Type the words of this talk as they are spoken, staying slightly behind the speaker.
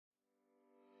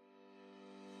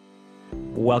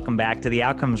Welcome back to the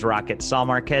Outcomes Rocket. Saul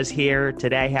Marquez here.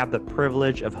 Today I have the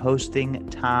privilege of hosting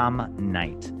Tom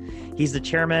Knight. He's the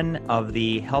chairman of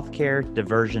the Healthcare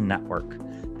Diversion Network.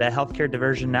 The Healthcare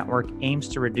Diversion Network aims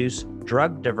to reduce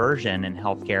drug diversion in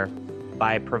healthcare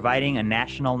by providing a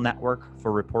national network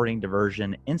for reporting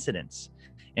diversion incidents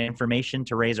and information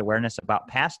to raise awareness about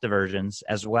past diversions,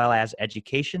 as well as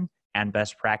education and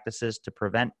best practices to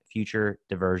prevent future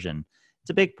diversion. It's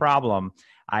a big problem.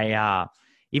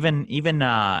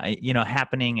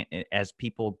 Happening as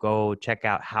people go check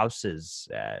out houses,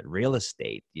 real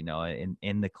estate,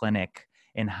 in the clinic,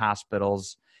 in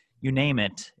hospitals, you name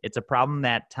it. It's a problem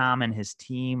that Tom and his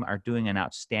team are doing an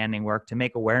outstanding work to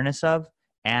make awareness of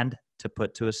and to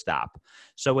put to a stop.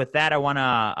 So with that, I want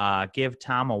to give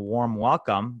Tom a warm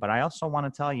welcome, but I also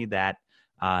want to tell you that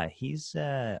he's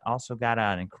also got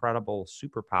an incredible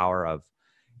superpower of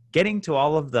getting to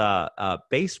all of the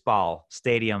baseball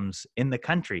stadiums in the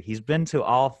country. He's been to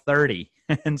all 30.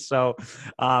 And so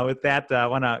with that, I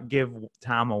want to give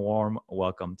Tom a warm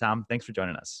welcome. Tom, thanks for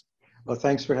joining us. Well,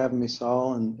 thanks for having me,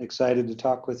 Saul, and excited to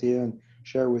talk with you and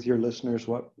share with your listeners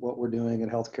what we're doing at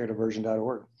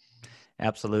healthcarediversion.org.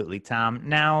 Absolutely, Tom.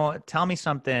 Now, tell me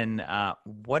something.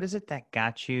 What is it that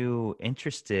got you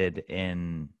interested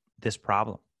in this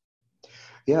problem?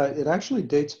 Yeah, it actually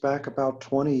dates back about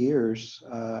 20 years.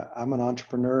 I'm an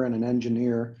entrepreneur and an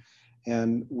engineer,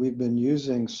 and we've been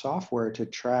using software to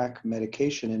track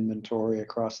medication inventory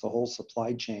across the whole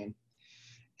supply chain.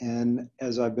 And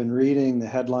as I've been reading the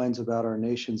headlines about our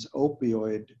nation's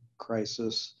opioid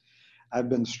crisis, I've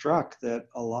been struck that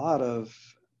a lot of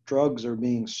drugs are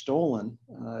being stolen,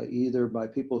 either by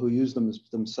people who use them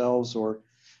themselves or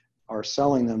are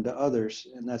selling them to others,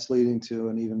 and that's leading to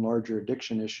an even larger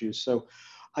addiction issue. So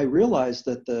I realized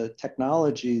that the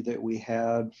technology that we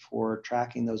had for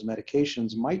tracking those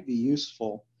medications might be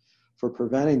useful for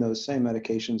preventing those same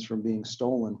medications from being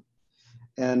stolen.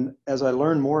 And as I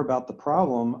learned more about the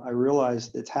problem, I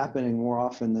realized it's happening more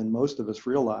often than most of us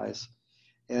realize.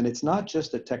 And it's not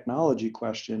just a technology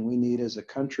question. We need, as a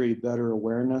country, better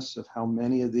awareness of how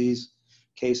many of these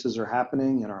cases are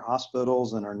happening in our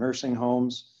hospitals and our nursing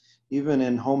homes. Even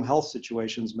in home health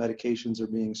situations, medications are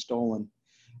being stolen.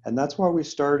 And that's why we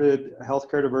started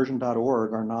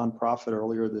healthcarediversion.org, our nonprofit,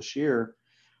 earlier this year,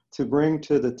 to bring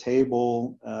to the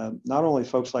table not only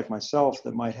folks like myself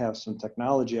that might have some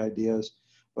technology ideas,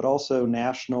 but also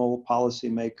national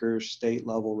policymakers, state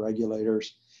level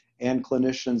regulators, and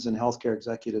clinicians and healthcare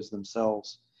executives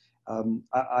themselves.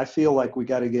 I feel like we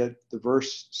got to get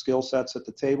diverse skill sets at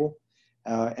the table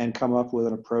and come up with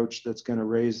an approach that's going to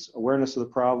raise awareness of the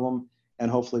problem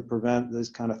and hopefully prevent this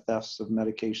kind of thefts of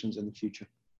medications in the future.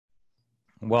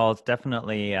 Well, it's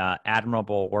definitely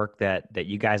admirable work that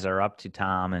you guys are up to,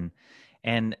 Tom.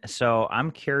 And so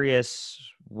I'm curious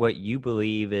what you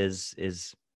believe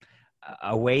is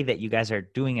a way that you guys are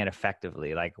doing it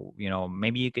effectively. Like,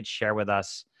 maybe you could share with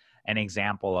us an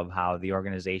example of how the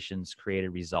organization's created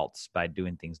results by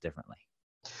doing things differently.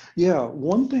 Yeah,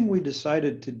 one thing we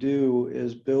decided to do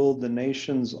is build the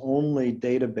nation's only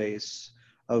database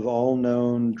of all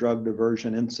known drug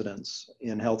diversion incidents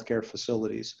in healthcare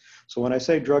facilities. So when I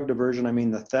say drug diversion, I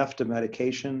mean the theft of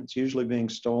medication. It's usually being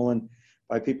stolen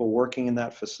by people working in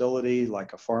that facility,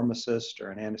 like a pharmacist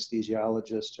or an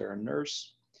anesthesiologist or a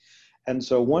nurse. And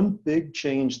so one big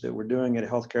change that we're doing at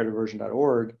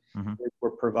healthcarediversion.org is we're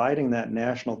providing that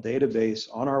national database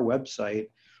on our website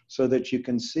so that you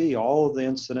can see all of the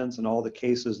incidents and all the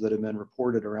cases that have been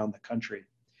reported around the country.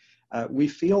 We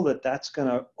feel that that's going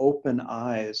to open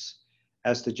eyes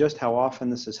as to just how often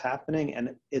this is happening,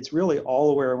 and it's really all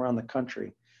the way around the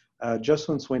country. Just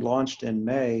since we launched in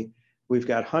May, we've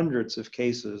got hundreds of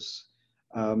cases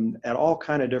at all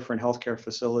kind of different healthcare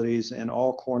facilities in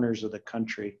all corners of the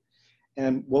country.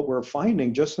 And what we're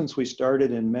finding just since we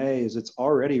started in May is it's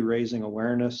already raising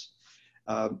awareness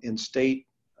in state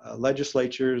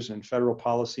legislatures and federal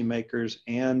policymakers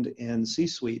and in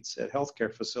C-suites at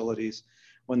healthcare facilities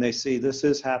when they see this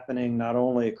is happening not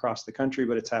only across the country,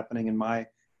 but it's happening in my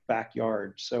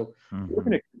backyard. So we're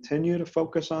going to continue to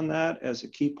focus on that as a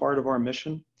key part of our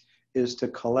mission, is to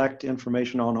collect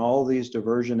information on all these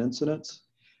diversion incidents,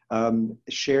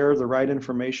 share the right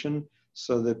information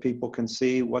so that people can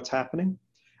see what's happening.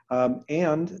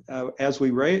 As we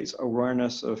raise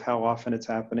awareness of how often it's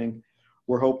happening,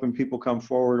 we're hoping people come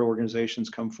forward, organizations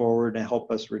come forward and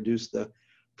help us reduce the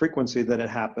frequency that it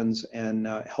happens and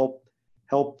help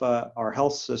our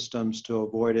health systems to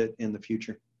avoid it in the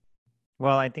future.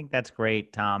 Well, I think that's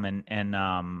great, Tom. And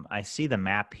I see the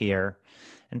map here.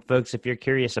 And folks, if you're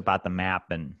curious about the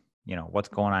map and what's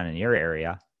going on in your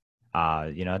area,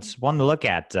 It's one to look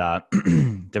at,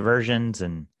 diversions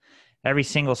in every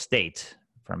single state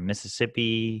from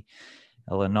Mississippi,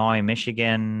 Illinois,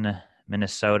 Michigan,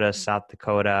 Minnesota, South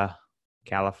Dakota,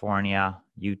 California,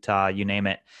 Utah, you name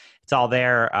it. It's all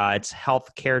there. It's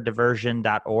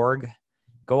healthcarediversion.org.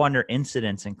 Go under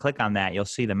incidents and click on that. You'll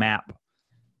see the map.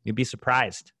 You'd be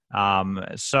surprised.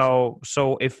 So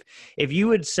if you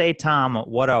would say, Tom,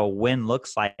 what a win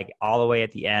looks like all the way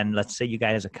at the end, let's say you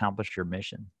guys accomplished your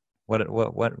mission.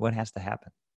 What has to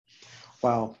happen?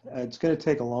 Wow, it's going to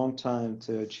take a long time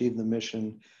to achieve the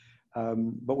mission,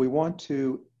 but we want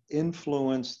to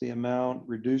influence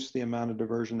reduce the amount of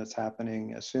diversion that's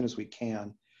happening as soon as we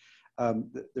can.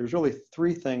 There's really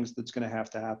three things that's going to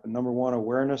have to happen. Number one,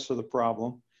 awareness of the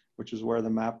problem, which is where the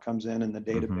map comes in the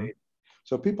database. Mm-hmm.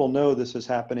 So people know this is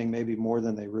happening maybe more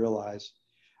than they realize.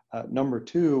 Number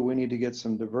two, we need to get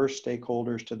some diverse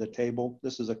stakeholders to the table.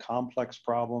 This is a complex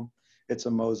problem. It's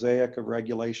a mosaic of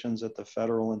regulations at the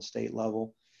federal and state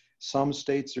level. Some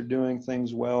states are doing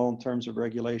things well in terms of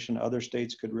regulation. Other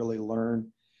states could really learn.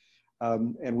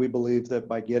 And we believe that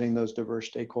by getting those diverse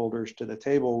stakeholders to the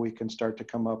table, we can start to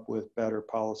come up with better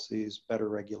policies, better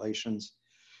regulations.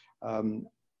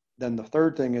 Then the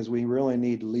third thing is we really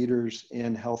need leaders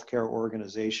in healthcare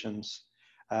organizations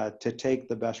to take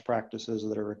the best practices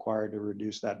that are required to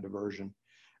reduce that diversion.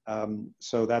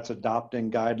 So that's adopting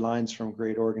guidelines from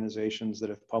great organizations that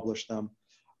have published them,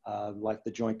 like the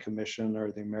Joint Commission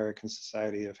or the American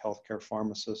Society of Healthcare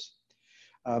Pharmacists.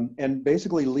 And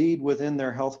basically lead within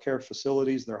their healthcare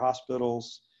facilities, their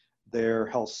hospitals, their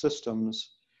health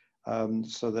systems,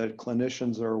 so that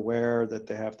clinicians are aware that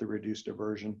they have to reduce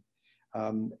diversion.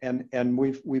 And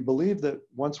we believe that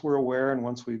once we're aware and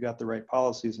once we've got the right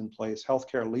policies in place,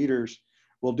 healthcare leaders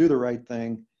will do the right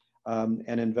thing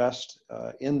and invest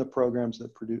in the programs that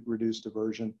reduce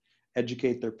diversion,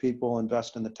 educate their people,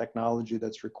 invest in the technology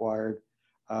that's required.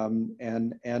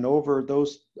 And over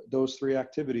those three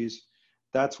activities,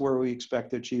 that's where we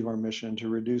expect to achieve our mission to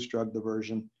reduce drug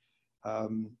diversion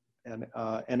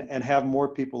and have more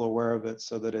people aware of it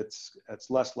so that it's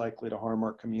less likely to harm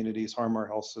our communities, harm our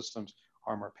health systems,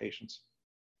 harm our patients.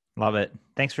 Love it.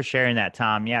 Thanks for sharing that,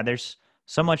 Tom. Yeah, there's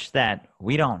so much that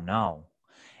we don't know.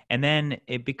 And then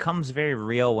it becomes very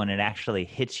real when it actually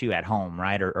hits you at home,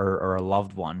 right? Or a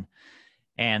loved one.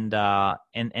 And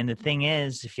the thing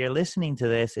is, if you're listening to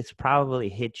this, it's probably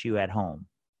hit you at home.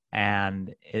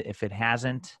 And if it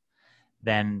hasn't,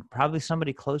 then probably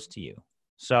somebody close to you.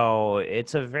 So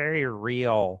it's a very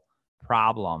real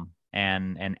problem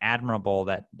and admirable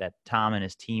that Tom and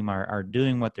his team are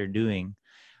doing what they're doing.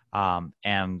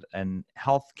 And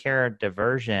healthcare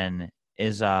diversion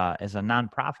is a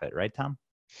nonprofit, right, Tom?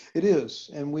 It is.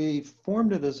 And we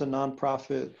formed it as a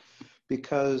nonprofit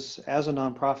because as a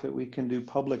nonprofit, we can do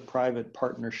public-private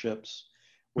partnerships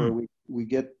where we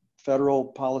get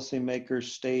federal policymakers,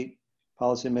 state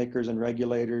policymakers and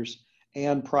regulators,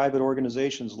 and private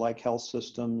organizations like health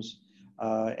systems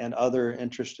and other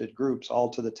interested groups all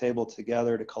to the table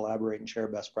together to collaborate and share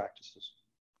best practices.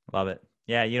 Love it.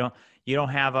 Yeah, you don't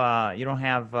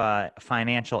have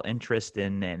financial interest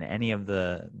in any of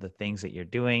the things that you're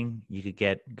doing. You could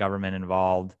get government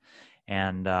involved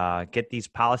and get these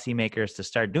policymakers to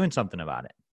start doing something about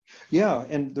it. Yeah,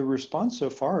 and the response so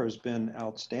far has been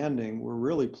outstanding. We're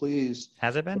really pleased.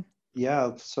 Has it been?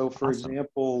 Yeah. So for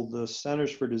example, the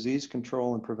Centers for Disease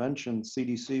Control and Prevention,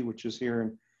 CDC, which is here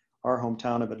in our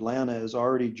hometown of Atlanta, has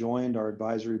already joined our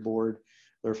advisory board.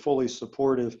 They're fully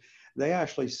supportive. They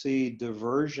actually see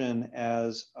diversion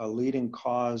as a leading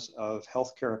cause of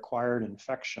healthcare acquired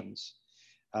infections.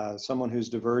 Someone who's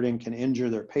diverting can injure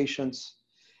their patients.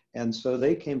 And so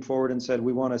they came forward and said,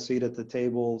 we want a seat at the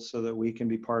table so that we can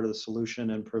be part of the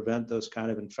solution and prevent those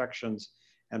kind of infections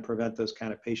and prevent those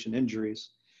kind of patient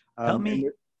injuries. Help me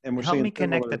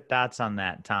connect the dots on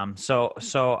that, Tom. So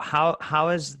how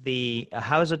is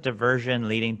a diversion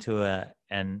leading to a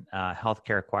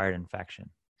healthcare acquired infection?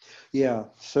 Yeah.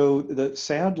 So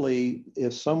sadly,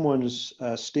 if someone's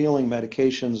stealing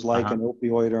medications like an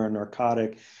opioid or a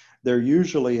narcotic, they're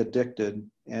usually addicted,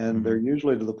 and they're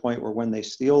usually to the point where when they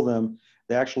steal them,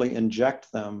 they actually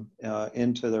inject them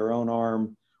into their own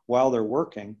arm while they're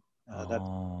working. That's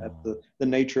the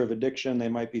nature of addiction. They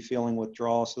might be feeling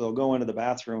withdrawal, so they'll go into the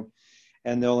bathroom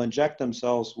and they'll inject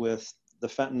themselves with the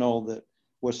fentanyl that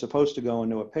was supposed to go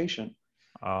into a patient.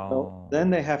 So then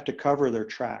they have to cover their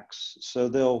tracks. So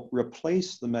they'll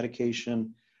replace the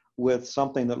medication with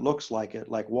something that looks like it,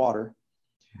 like water,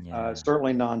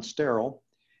 certainly non-sterile.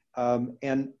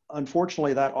 And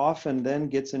unfortunately, that often then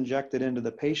gets injected into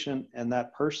the patient, and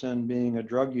that person, being a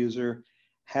drug user,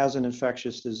 has an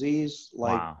infectious disease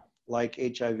like like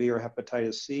HIV or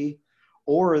hepatitis C,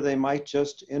 or they might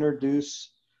just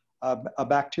introduce a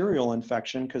bacterial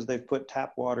infection because they've put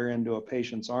tap water into a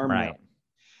patient's arm now.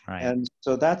 Right. And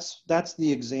so that's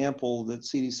the example that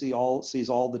CDC sees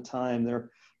all the time.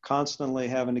 They're constantly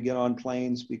having to get on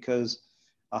planes because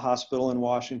a hospital in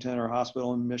Washington or a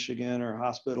hospital in Michigan or a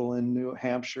hospital in New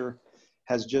Hampshire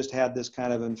has just had this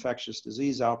kind of infectious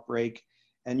disease outbreak.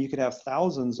 And you could have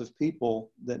thousands of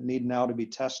people that need now to be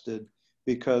tested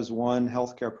because one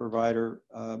healthcare provider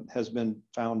has been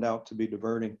found out to be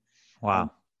diverting.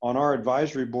 Wow. On our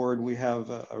advisory board, we have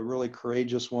a really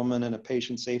courageous woman and a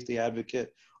patient safety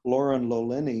advocate, Lauren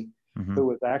Lolini, who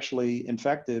was actually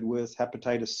infected with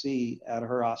hepatitis C at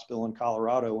her hospital in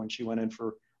Colorado when she went in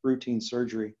for routine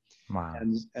surgery. Wow.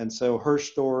 And so her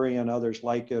story and others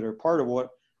like it are part of what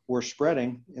we're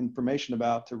spreading information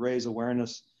about to raise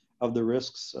awareness of the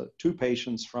risks to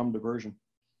patients from diversion.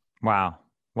 Wow.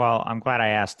 Well, I'm glad I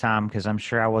asked Tom, because I'm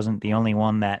sure I wasn't the only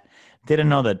one that didn't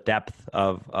know the depth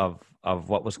of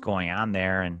what was going on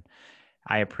there. And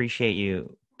I appreciate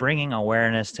you bringing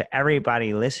awareness to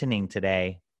everybody listening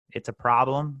today. It's a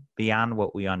problem beyond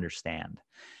what we understand.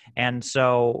 And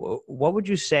so what would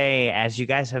you say, as you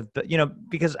guys have,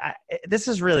 because this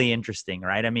is really interesting,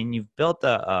 right? I mean, you've built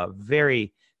a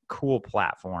very cool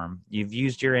platform. You've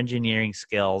used your engineering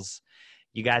skills.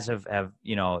 You guys have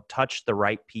touched the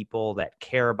right people that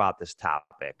care about this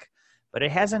topic, but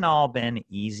it hasn't all been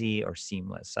easy or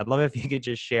seamless. I'd love if you could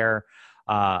just share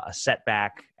a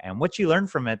setback and what you learned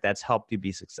from it that's helped you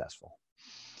be successful.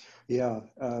 Yeah,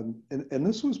 and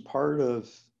this was part of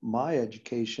my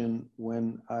education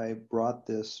when I brought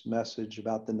this message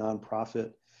about the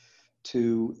nonprofit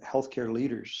to healthcare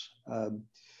leaders.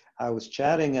 I was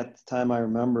chatting at the time, I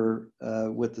remember,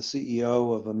 with the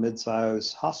CEO of a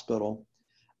mid-sized hospital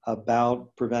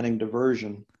about preventing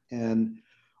diversion. And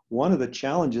one of the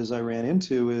challenges I ran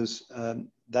into is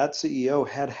that CEO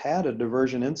had a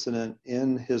diversion incident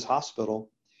in his hospital.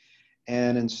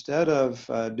 And instead of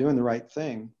doing the right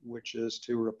thing, which is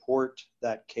to report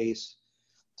that case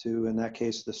to, in that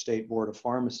case, the State Board of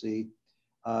Pharmacy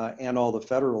and all the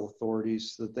federal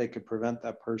authorities so that they could prevent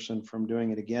that person from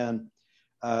doing it again,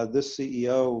 this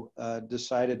CEO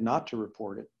decided not to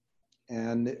report it.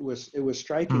 And it was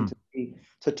striking to me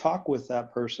to talk with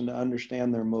that person to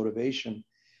understand their motivation.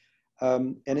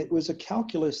 And it was a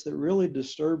calculus that really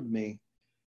disturbed me.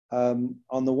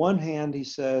 On the one hand, he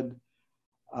said,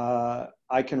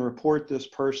 I can report this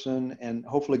person and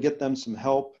hopefully get them some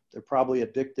help. They're probably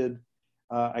addicted.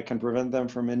 I can prevent them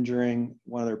from injuring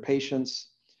one of their patients.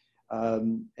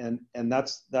 And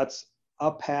that's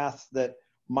a path that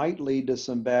might lead to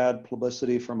some bad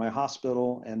publicity for my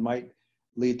hospital and might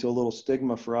lead to a little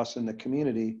stigma for us in the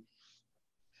community.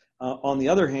 On the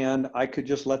other hand, I could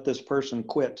just let this person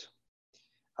quit,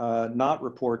 not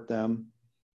report them,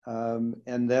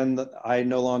 and then I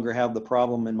no longer have the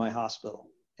problem in my hospital.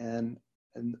 And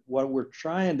what we're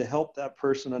trying to help that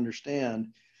person understand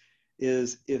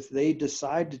is if they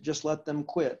decide to just let them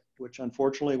quit, which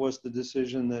unfortunately was the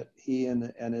decision that he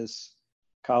and his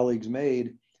colleagues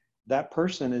made, that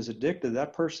person is addicted.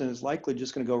 That person is likely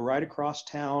just going to go right across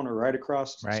town or right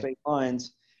across state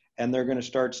lines, and they're going to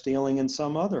start stealing in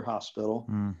some other hospital,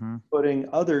 putting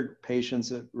other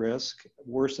patients at risk,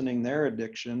 worsening their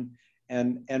addiction.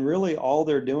 And really all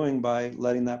they're doing by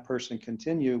letting that person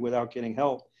continue without getting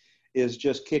help is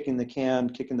just kicking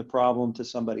the problem to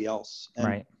somebody else.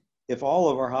 And if all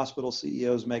of our hospital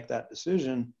CEOs make that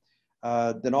decision,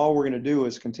 then all we're going to do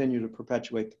is continue to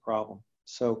perpetuate the problem.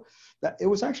 So it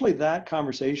was actually that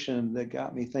conversation that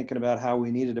got me thinking about how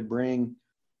we needed to bring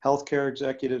healthcare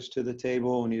executives to the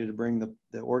table. We needed to bring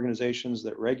the organizations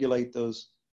that regulate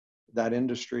that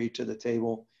industry to the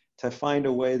table to find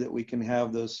a way that we can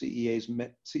have those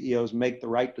CEOs make the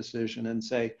right decision and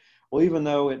say, well, even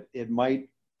though it might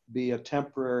be a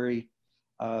temporary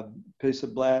piece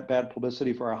of bad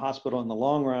publicity for our hospital in the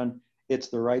long run, it's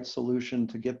the right solution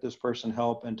to get this person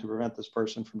help and to prevent this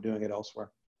person from doing it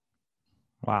elsewhere.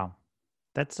 Wow.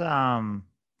 That's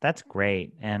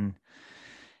great. And,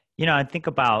 I think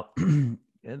about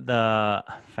the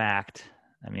fact,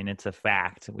 I mean, it's a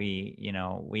fact.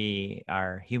 We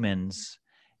are humans,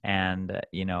 and,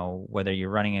 whether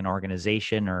you're running an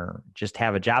organization or just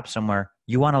have a job somewhere,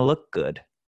 you want to look good.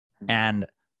 And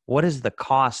what is the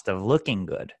cost of looking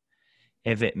good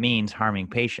if it means harming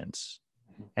patients?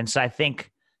 And so I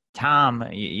think, Tom,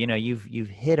 you've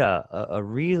hit a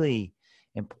really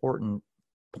important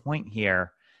point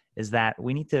here, is that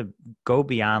we need to go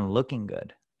beyond looking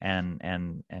good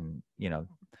and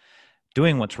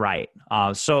doing what's right.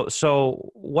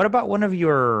 So what about one of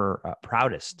your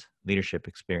proudest leadership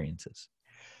experiences?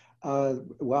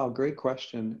 Wow, great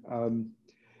question.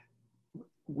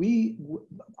 We,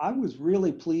 I was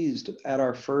really pleased at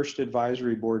our first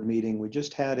advisory board meeting. We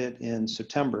just had it in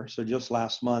September, so just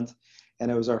last month, and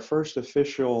it was our first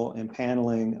official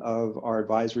impaneling of our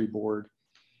advisory board.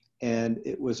 And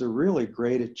it was a really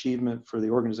great achievement for the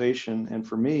organization and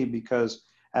for me because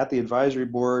at the advisory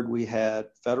board, we had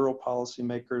federal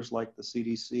policymakers like the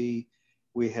CDC.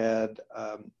 We had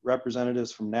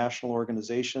representatives from national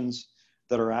organizations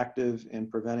that are active in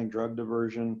preventing drug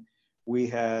diversion. We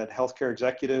had healthcare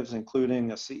executives,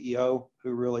 including a CEO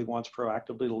who really wants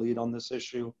proactively to lead on this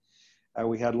issue.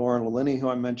 We had Lauren Lelini, who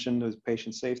I mentioned, as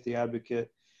patient safety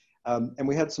advocate. And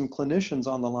we had some clinicians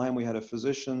on the line. We had a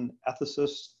physician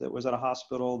ethicist that was at a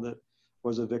hospital that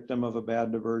was a victim of a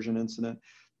bad diversion incident.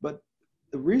 But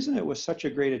the reason it was such a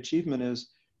great achievement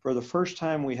is for the first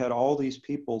time, we had all these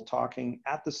people talking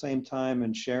at the same time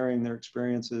and sharing their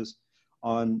experiences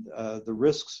on the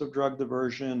risks of drug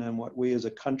diversion and what we as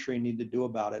a country need to do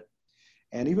about it.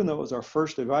 And even though it was our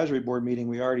first advisory board meeting,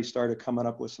 we already started coming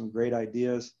up with some great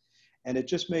ideas. And it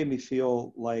just made me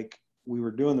feel like we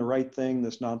were doing the right thing.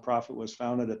 This nonprofit was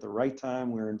founded at the right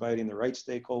time. We were inviting the right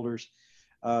stakeholders.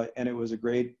 And it was a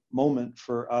great moment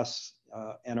for us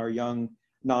and our young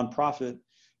nonprofit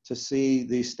to see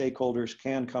these stakeholders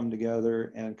can come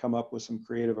together and come up with some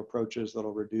creative approaches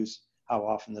that'll reduce how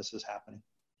often this is happening.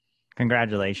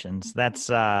 Congratulations. That's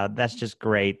just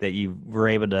great that you were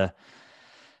able to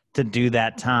do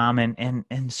that, Tom.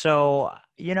 And so,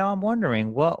 I'm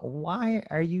wondering, why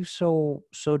are you so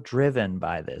driven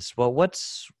by this? Well,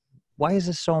 why is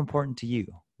this so important to you?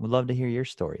 We'd love to hear your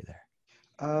story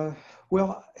there.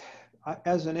 Well,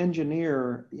 as an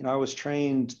engineer, I was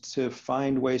trained to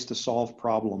find ways to solve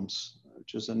problems,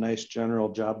 which is a nice general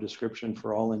job description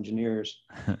for all engineers.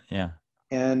 Yeah.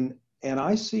 And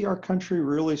I see our country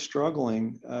really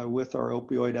struggling with our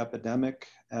opioid epidemic.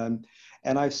 And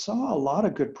I saw a lot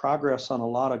of good progress on a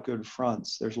lot of good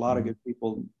fronts. There's a lot of good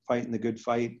people fighting the good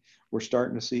fight. We're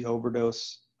starting to see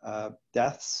overdose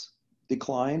deaths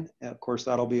decline. And of course,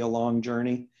 that'll be a long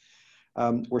journey.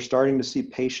 We're starting to see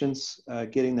patients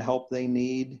getting the help they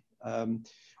need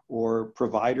or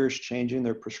providers changing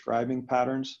their prescribing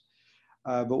patterns.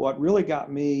 But what really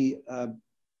got me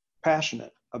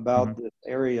passionate about this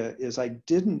area is I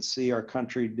didn't see our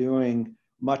country doing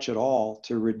much at all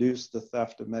to reduce the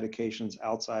theft of medications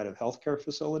outside of healthcare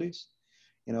facilities,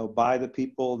 by the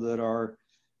people that are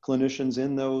clinicians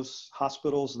in those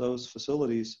hospitals, those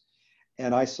facilities.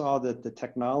 And I saw that the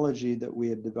technology that we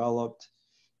had developed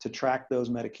to track those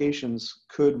medications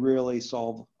could really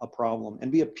solve a problem and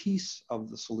be a piece of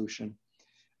the solution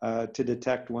to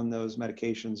detect when those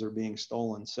medications are being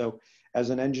stolen. So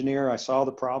as an engineer, I saw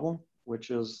the problem,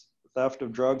 which is theft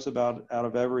of drugs out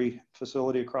of every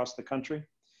facility across the country.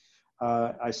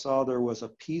 I saw there was a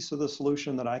piece of the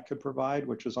solution that I could provide,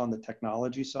 which was on the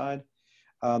technology side.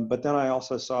 But then I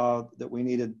also saw that we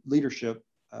needed leadership,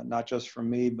 not just from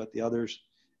me, but the others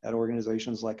at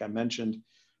organizations like I mentioned,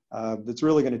 that's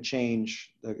really going to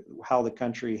change how the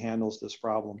country handles this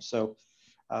problem. So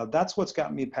that's what's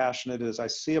got me passionate is I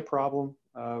see a problem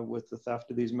with the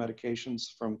theft of these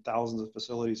medications from thousands of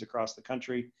facilities across the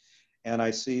country. And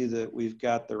I see that we've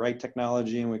got the right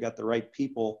technology and we've got the right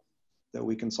people that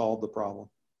we can solve the problem.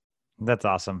 That's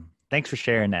awesome. Thanks for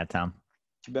sharing that, Tom.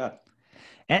 You bet.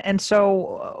 And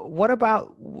so what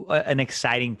about an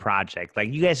exciting project?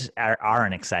 Like you guys are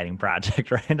an exciting project,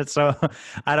 right? And so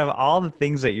out of all the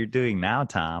things that you're doing now,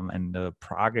 Tom, and the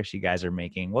progress you guys are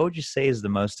making, what would you say is the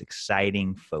most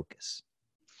exciting focus?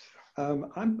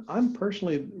 I'm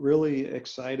personally really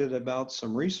excited about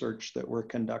some research that we're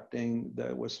conducting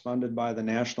that was funded by the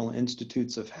National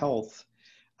Institutes of Health.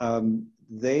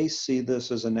 They see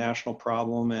this as a national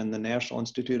problem, and the National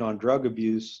Institute on Drug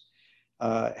Abuse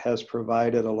has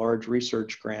provided a large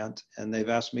research grant, and they've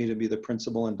asked me to be the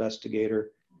principal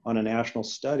investigator on a national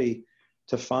study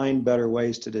to find better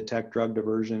ways to detect drug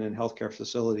diversion in healthcare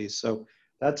facilities. So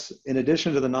that's, in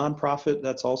addition to the nonprofit,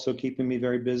 that's also keeping me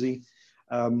very busy.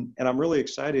 And I'm really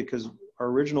excited because our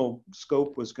original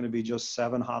scope was going to be just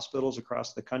 7 hospitals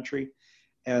across the country.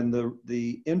 And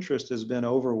the interest has been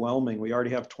overwhelming. We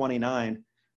already have 29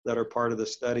 that are part of the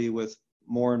study, with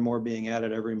more and more being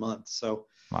added every month. So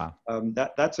wow.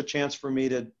 That's a chance for me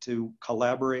to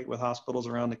collaborate with hospitals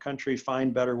around the country,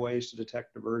 find better ways to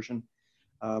detect diversion.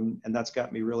 And that's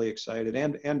got me really excited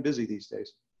and busy these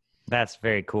days. That's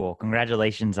very cool.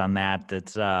 Congratulations on that.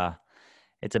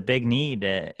 It's a big need,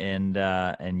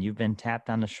 and you've been tapped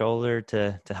on the shoulder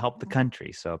to help the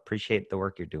country. So appreciate the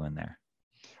work you're doing there.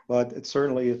 But it's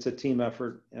a team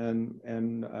effort,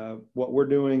 and what we're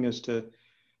doing is to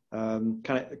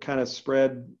kind of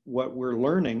spread what we're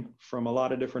learning from a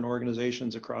lot of different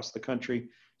organizations across the country,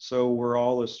 so we're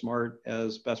all as smart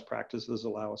as best practices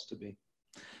allow us to be.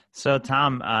 So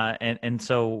Tom, and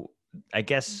so I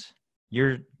guess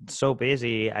you're so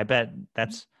busy. I bet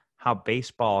that's how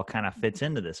baseball kind of fits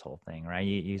into this whole thing,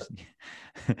 right?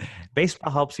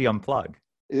 Baseball helps you unplug.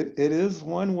 It is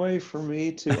one way for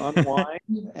me to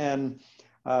unwind, and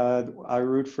I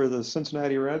root for the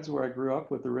Cincinnati Reds, where I grew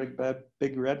up with the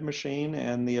Big Red Machine,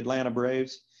 and the Atlanta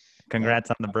Braves. Congrats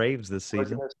on the Braves this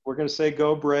season. We're going to say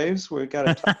go Braves. We've got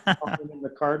a tough in the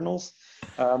Cardinals,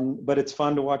 but it's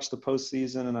fun to watch the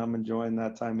postseason, and I'm enjoying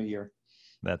that time of year.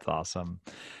 That's awesome.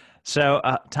 So,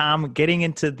 Tom, getting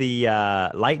into the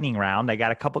lightning round, I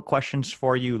got a couple questions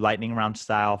for you, lightning round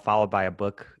style, followed by a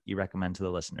book you recommend to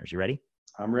the listeners. You ready?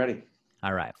 I'm ready.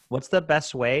 All right. What's the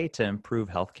best way to improve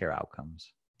healthcare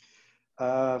outcomes?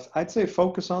 I'd say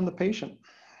focus on the patient.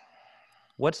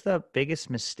 What's the biggest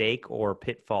mistake or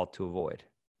pitfall to avoid?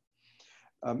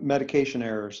 Medication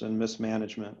errors and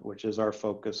mismanagement, which is our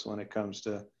focus when it comes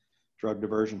to drug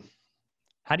diversion.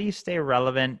 How do you stay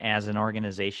relevant as an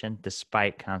organization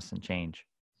despite constant change?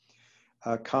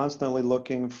 Constantly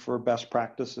looking for best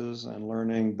practices and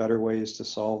learning better ways to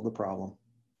solve the problem.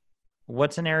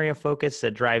 What's an area of focus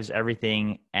that drives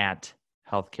everything at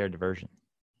healthcare diversion?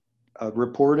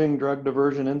 Reporting drug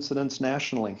diversion incidents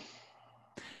nationally.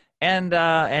 And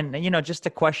just a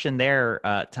question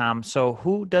there, Tom. So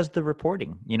who does the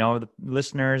reporting? The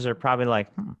listeners are probably like,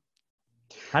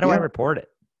 how do I report it?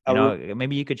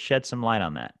 Maybe you could shed some light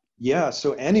on that. Yeah,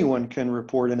 so anyone can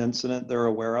report an incident they're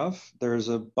aware of. There's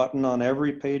a button on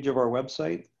every page of our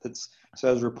website that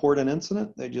says report an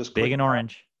incident. They just big and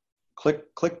orange.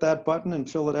 Click that button and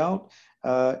fill it out.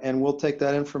 And we'll take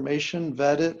that information,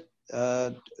 vet it,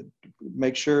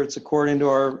 make sure it's according to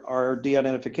our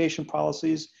de-identification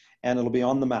policies, and it'll be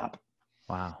on the map.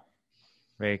 Wow.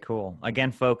 Very cool.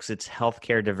 Again, folks, it's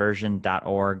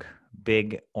healthcarediversion.org.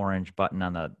 Big orange button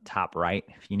on the top right.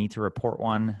 If you need to report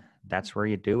one, that's where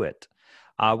you do it.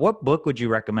 What book would you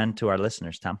recommend to our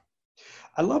listeners, Tom?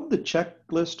 I love the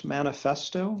Checklist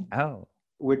Manifesto,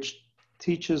 which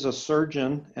teaches a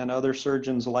surgeon and other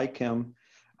surgeons like him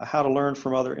how to learn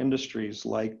from other industries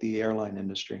like the airline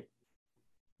industry.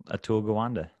 Atul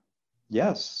Gawande.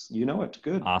 Yes, you know it.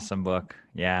 Good. Awesome book.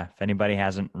 Yeah. If anybody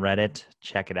hasn't read it,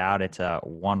 check it out. It's a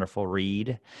wonderful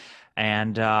read.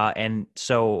 And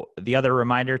so the other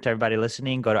reminder to everybody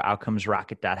listening, go to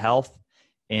outcomesrocket.health.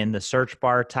 In the search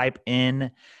bar, type in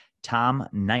Tom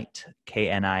Knight,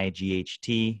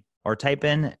 Knight, or type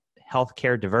in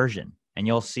healthcare diversion, and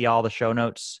you'll see all the show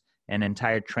notes, an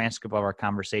entire transcript of our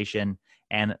conversation,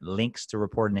 and links to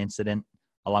report an incident,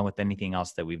 along with anything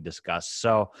else that we've discussed.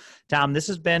 So, Tom, this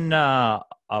has been a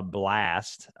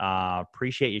blast.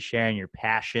 Appreciate you sharing your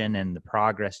passion and the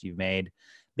progress you've made.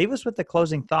 Leave us with the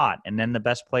closing thought, and then the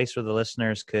best place where the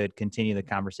listeners could continue the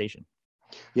conversation.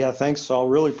 Yeah, thanks, Saul.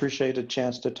 Really appreciate a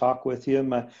chance to talk with you.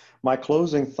 My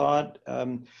closing thought,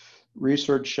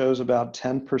 research shows about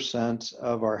 10%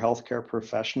 of our healthcare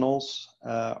professionals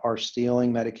are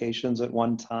stealing medications at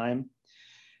one time.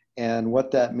 And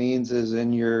what that means is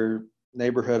in your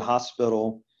neighborhood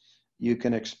hospital, you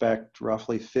can expect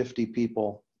roughly 50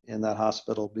 people in that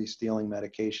hospital to be stealing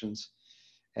medications.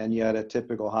 And yet a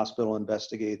typical hospital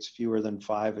investigates fewer than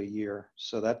 5 a year.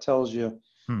 So that tells you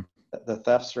the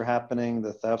thefts are happening,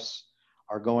 the thefts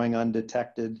are going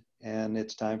undetected, and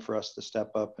it's time for us to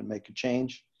step up and make a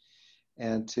change.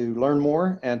 And to learn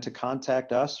more and to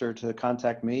contact us or to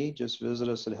contact me, just visit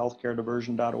us at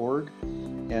healthcarediversion.org,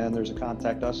 and there's a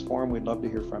contact us form. We'd love to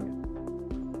hear from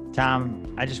you.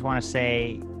 Tom, I just want to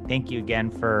say thank you again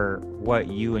for what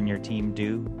you and your team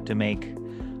do to make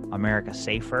America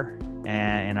safer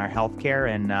in our healthcare,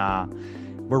 and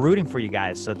we're rooting for you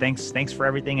guys. So thanks for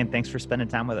everything, and thanks for spending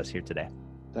time with us here today.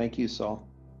 Thank you, Saul.